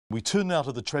We turn now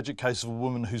to the tragic case of a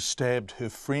woman who stabbed her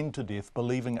friend to death,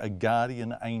 believing a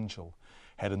guardian angel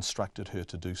had instructed her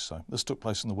to do so. This took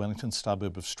place in the Wellington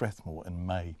suburb of Strathmore in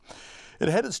May. It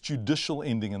had its judicial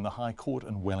ending in the High Court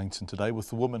in Wellington today, with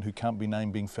the woman who can't be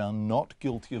named being found not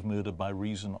guilty of murder by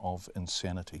reason of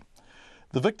insanity.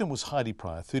 The victim was Heidi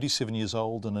Pryor, 37 years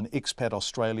old and an expat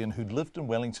Australian who'd lived in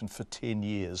Wellington for 10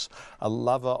 years. A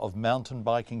lover of mountain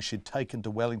biking, she'd taken to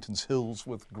Wellington's hills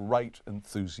with great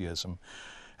enthusiasm.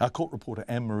 Our court reporter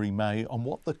Anne-Marie May on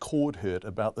what the court heard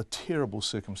about the terrible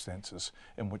circumstances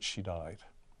in which she died.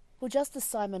 Well, Justice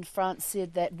Simon France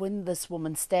said that when this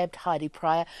woman stabbed Heidi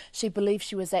Pryor, she believed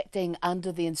she was acting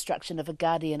under the instruction of a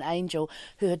guardian angel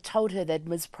who had told her that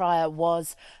Ms Pryor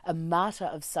was a martyr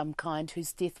of some kind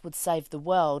whose death would save the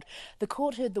world. The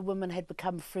court heard the women had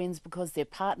become friends because their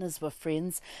partners were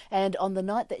friends, and on the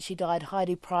night that she died,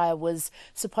 Heidi Pryor was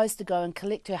supposed to go and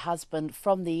collect her husband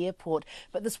from the airport,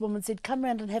 but this woman said, "Come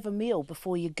round and have a meal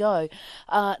before you go."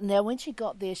 Now, when she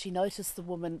got there, she noticed the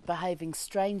woman behaving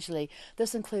strangely.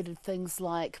 This included things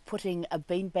like putting a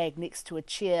beanbag next to a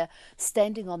chair,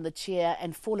 standing on the chair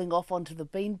and falling off onto the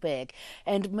beanbag.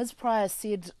 And Ms Pryor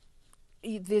said,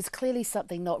 "There's clearly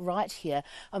something not right here.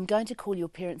 I'm going to call your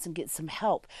parents and get some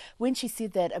help." When she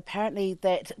said that, apparently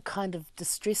that kind of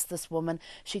distressed this woman.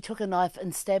 She took a knife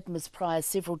and stabbed Ms Pryor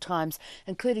several times,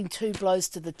 including two blows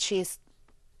to the chest,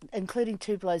 and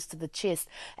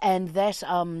that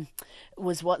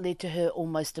was what led to her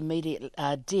almost immediate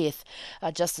death.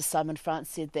 Justice Simon France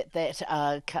said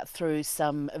that cut through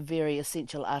some very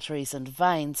essential arteries and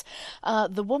veins.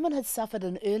 The woman had suffered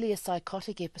an earlier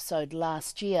psychotic episode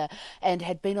last year and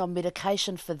had been on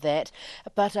medication for that,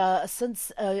 but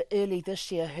since early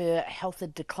this year her health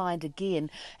had declined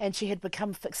again and she had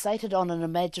become fixated on an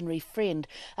imaginary friend.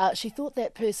 She thought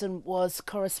that person was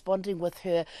corresponding with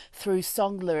her through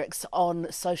song lyrics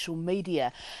on social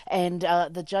media, and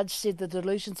the judge said the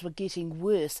delusions were getting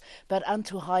worse, but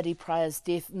until Heidi Pryor's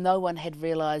death no one had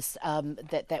realised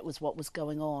that was what was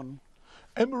going on.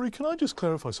 Anne-Marie, can I just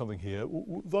clarify something here?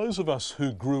 Those of us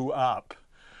who grew up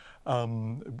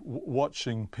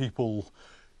watching people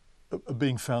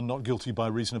being found not guilty by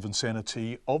reason of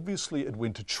insanity, obviously it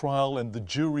went to trial and the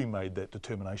jury made that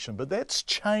determination, but that's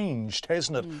changed,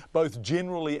 hasn't it? Both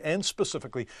generally and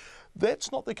specifically.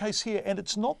 That's not the case here, and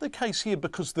it's not the case here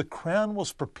because the Crown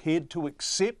was prepared to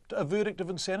accept a verdict of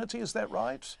insanity, is that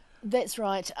right? That's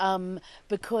right,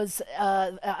 because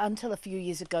until a few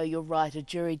years ago, you're right, a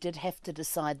jury did have to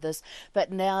decide this, but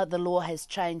now the law has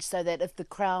changed so that if the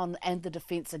Crown and the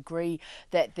defence agree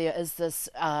that there is this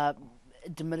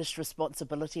diminished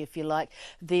responsibility, if you like,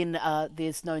 then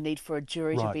there's no need for a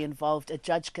jury to be involved. A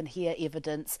judge can hear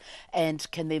evidence and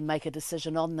can then make a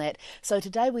decision on that. So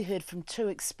today we heard from two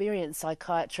experienced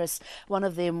psychiatrists. One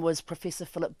of them was Professor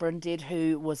Philip Brinded,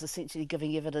 who was essentially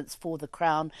giving evidence for the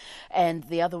Crown, and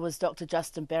the other was Dr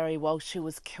Justin Barry Walsh, who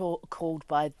was called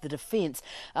by the defence.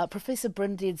 Professor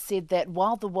Brinded said that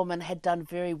while the woman had done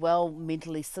very well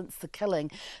mentally since the killing,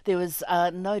 there was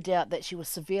no doubt that she was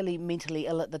severely mentally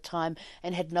ill at the time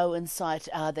and had no insight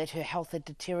that her health had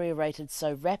deteriorated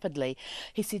so rapidly.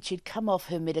 He said she'd come off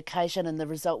her medication and the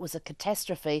result was a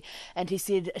catastrophe, and he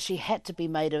said she had to be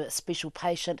made a special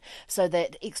patient so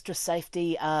that extra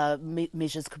safety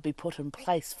measures could be put in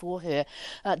place for her.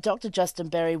 Dr Justin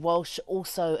Barry Walsh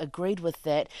also agreed with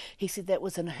that. He said that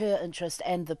was in her interest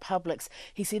and the public's.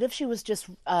 He said if she was just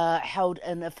held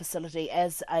in a facility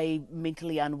as a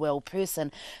mentally unwell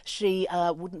person, she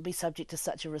wouldn't be subject to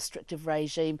such a restrictive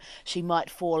regime. She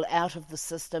might fall out of the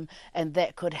system, and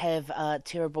that could have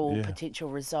terrible potential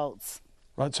results.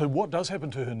 Right, so what does happen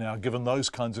to her now, given those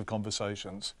kinds of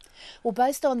conversations? Well,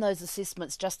 based on those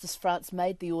assessments, Justice France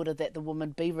made the order that the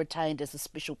woman be retained as a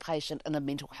special patient in a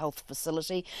mental health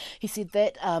facility. He said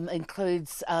that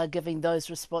includes giving those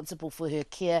responsible for her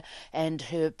care and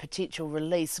her potential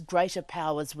release greater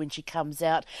powers when she comes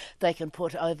out. They can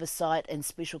put oversight and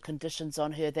special conditions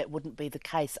on her that wouldn't be the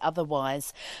case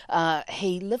otherwise.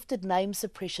 He lifted name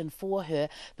suppression for her,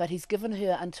 but he's given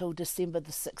her until December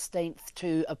the 16th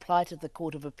to apply to the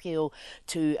Court of Appeal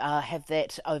to have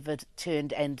that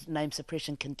overturned and name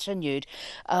suppression continued.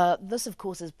 This, of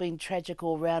course, has been tragic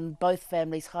all round. Both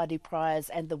families, Heidi Pryor's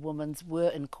and the woman's, were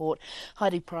in court.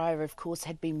 Heidi Pryor, of course,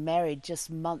 had been married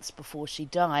just months before she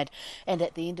died, and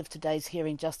at the end of today's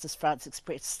hearing, Justice France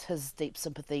expressed his deep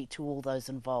sympathy to all those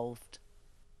involved.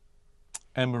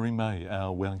 Anne-Marie May,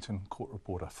 our Wellington court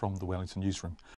reporter from the Wellington newsroom.